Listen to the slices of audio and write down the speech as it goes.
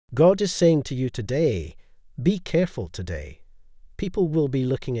God is saying to you today, be careful today. People will be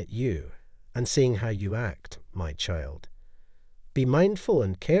looking at you and seeing how you act, my child. Be mindful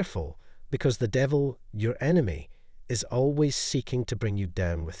and careful, because the devil, your enemy, is always seeking to bring you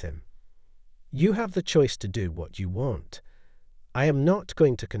down with him. You have the choice to do what you want. I am not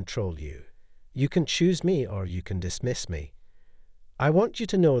going to control you. You can choose me or you can dismiss me. I want you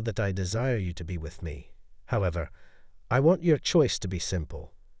to know that I desire you to be with me. However, I want your choice to be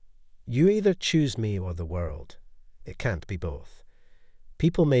simple. You either choose me or the world. It can't be both.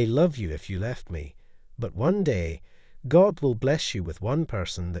 People may love you if you left me, but one day God will bless you with one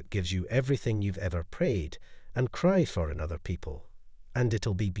person that gives you everything you've ever prayed and cried for in other people, and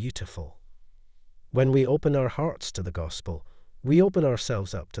it'll be beautiful. When we open our hearts to the gospel, we open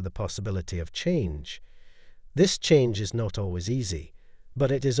ourselves up to the possibility of change. This change is not always easy,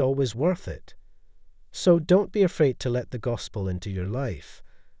 but it is always worth it. So don't be afraid to let the gospel into your life.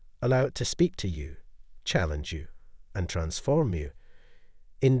 Allow it to speak to you, challenge you, and transform you.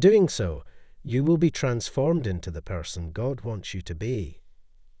 In doing so, you will be transformed into the person God wants you to be.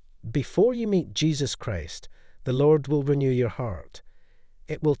 Before you meet Jesus Christ, the Lord will renew your heart.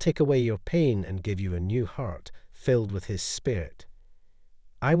 It will take away your pain and give you a new heart filled with His Spirit.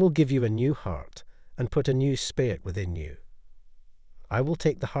 I will give you a new heart and put a new spirit within you. I will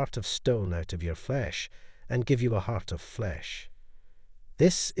take the heart of stone out of your flesh and give you a heart of flesh.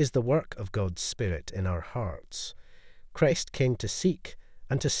 This is the work of God's Spirit in our hearts. Christ came to seek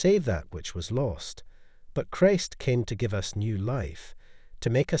and to save that which was lost, but Christ came to give us new life, to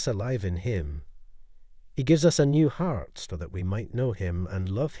make us alive in Him. He gives us a new heart so that we might know Him and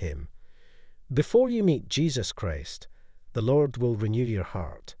love Him. Before you meet Jesus Christ, the Lord will renew your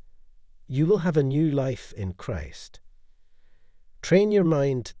heart. You will have a new life in Christ. Train your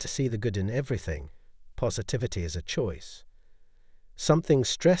mind to see the good in everything. Positivity is a choice. Something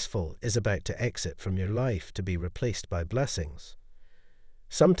stressful is about to exit from your life to be replaced by blessings.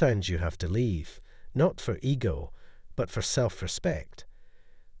 Sometimes you have to leave, not for ego, but for self-respect.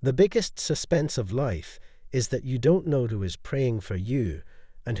 The biggest suspense of life is that you don't know who is praying for you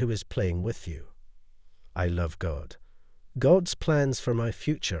and who is playing with you. I love God. God's plans for my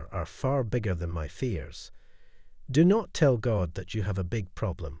future are far bigger than my fears. Do not tell God that you have a big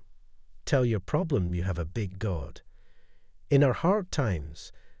problem. Tell your problem you have a big God. In our hard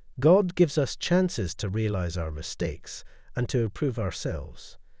times, God gives us chances to realize our mistakes and to improve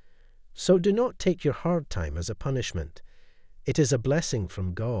ourselves. So do not take your hard time as a punishment. It is a blessing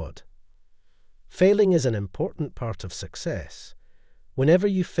from God. Failing is an important part of success. Whenever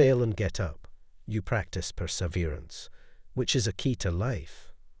you fail and get up, you practice perseverance, which is a key to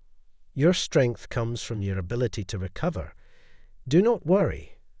life. Your strength comes from your ability to recover. Do not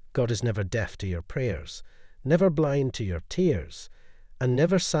worry. God is never deaf to your prayers, never blind to your tears, and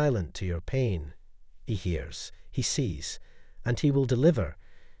never silent to your pain. He hears, He sees, and He will deliver.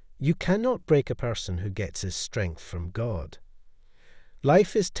 You cannot break a person who gets his strength from God.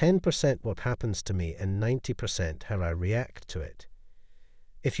 Life is 10% what happens to me and 90% how I react to it.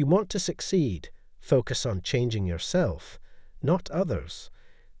 If you want to succeed, focus on changing yourself, not others.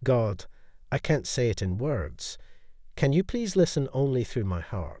 God, I can't say it in words. Can you please listen only through my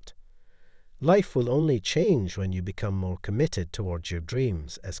heart? Life will only change when you become more committed towards your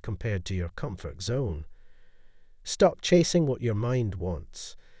dreams as compared to your comfort zone. Stop chasing what your mind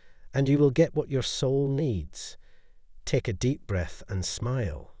wants, and you will get what your soul needs. Take a deep breath and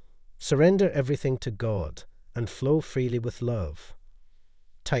smile. Surrender everything to God and flow freely with love.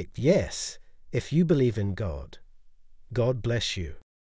 Type yes if you believe in God. God bless you.